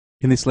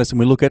In this lesson,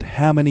 we look at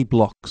how many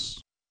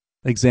blocks.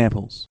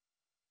 Examples.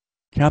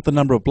 Count the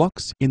number of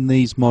blocks in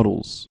these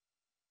models.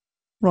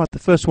 Right, the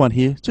first one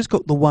here, it's just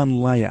got the one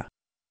layer.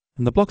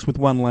 And the blocks with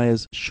one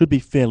layers should be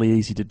fairly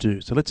easy to do.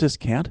 So let's just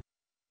count.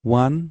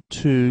 1,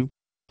 2,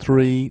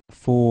 3,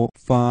 4,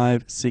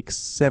 5, 6,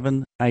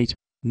 7, 8,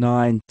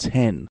 9,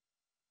 10.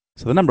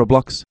 So the number of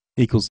blocks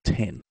equals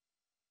 10.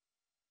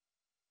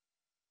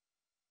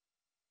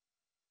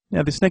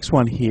 Now this next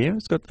one here,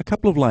 it's got a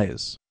couple of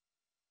layers.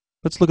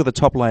 Let's look at the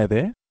top layer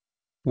there.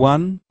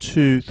 1,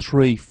 2,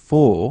 3,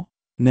 4.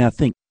 Now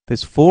think,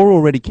 there's 4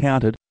 already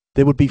counted.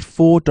 There would be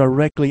 4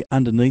 directly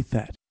underneath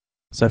that.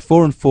 So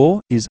 4 and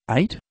 4 is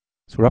 8.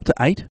 So we're up to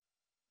 8.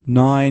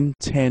 9,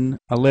 10,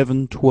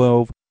 11,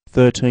 12,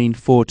 13,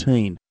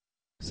 14.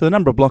 So the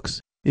number of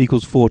blocks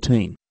equals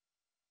 14.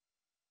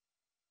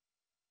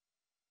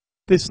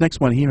 This next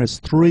one here has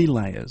 3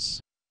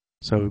 layers.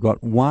 So we've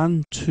got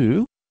 1,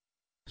 2.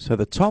 So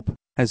the top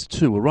has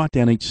 2. We'll write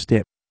down each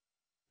step.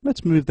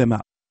 Let's move them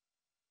up.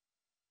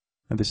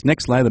 And this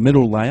next layer, the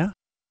middle layer,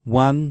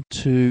 1,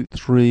 2,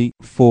 3,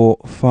 4,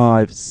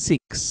 5,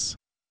 6.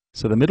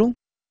 So the middle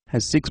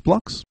has 6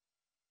 blocks.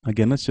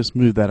 Again, let's just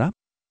move that up.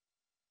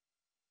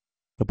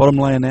 The bottom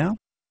layer now,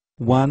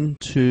 1,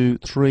 2,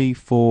 3,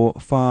 4,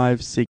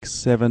 5, 6,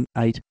 7,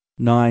 8,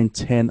 9,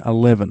 10,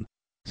 11.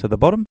 So the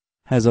bottom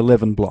has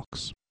 11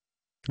 blocks.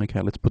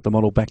 Okay, let's put the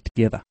model back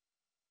together.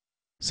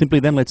 Simply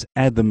then, let's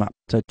add them up.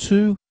 So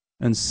 2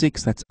 and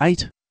 6, that's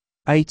 8.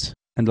 8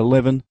 and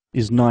 11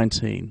 is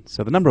 19.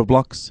 So the number of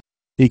blocks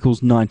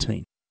equals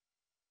 19.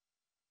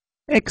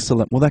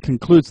 Excellent. Well, that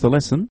concludes the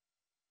lesson.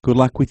 Good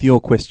luck with your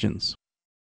questions.